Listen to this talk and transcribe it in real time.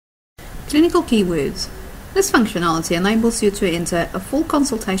Clinical keywords. This functionality enables you to enter a full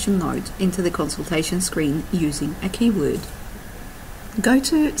consultation note into the consultation screen using a keyword. Go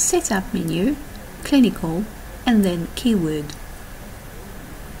to Setup menu, Clinical, and then Keyword.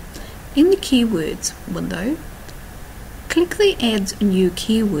 In the Keywords window, click the Add New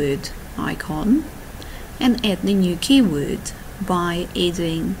Keyword icon and add the new keyword by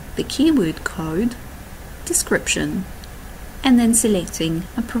adding the keyword code, description, and then selecting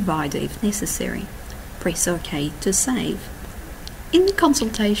a provider if necessary. Press OK to save. In the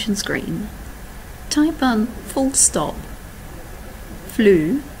consultation screen, type in full stop,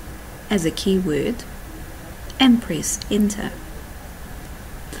 flu as a keyword and press enter.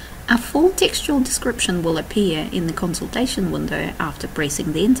 A full textual description will appear in the consultation window after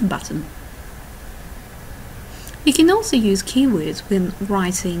pressing the enter button. You can also use keywords when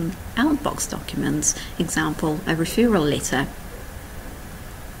writing outbox documents, example, a referral letter.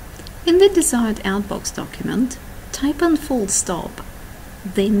 In the desired outbox document, type in full stop,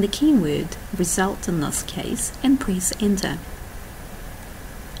 then the keyword result in this case, and press enter.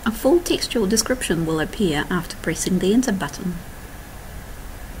 A full textual description will appear after pressing the enter button.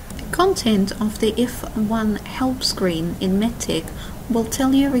 The content of the F1 help screen in MedTech will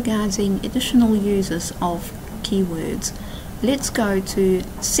tell you regarding additional uses of keywords. Let's go to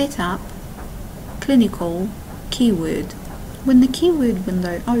Setup, Clinical, Keyword. When the keyword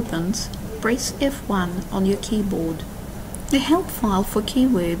window opens, press F1 on your keyboard. The help file for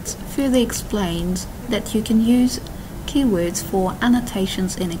keywords further explains that you can use keywords for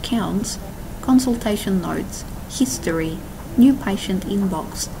annotations in accounts, consultation notes, history, new patient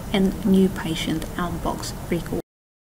inbox, and new patient outbox record.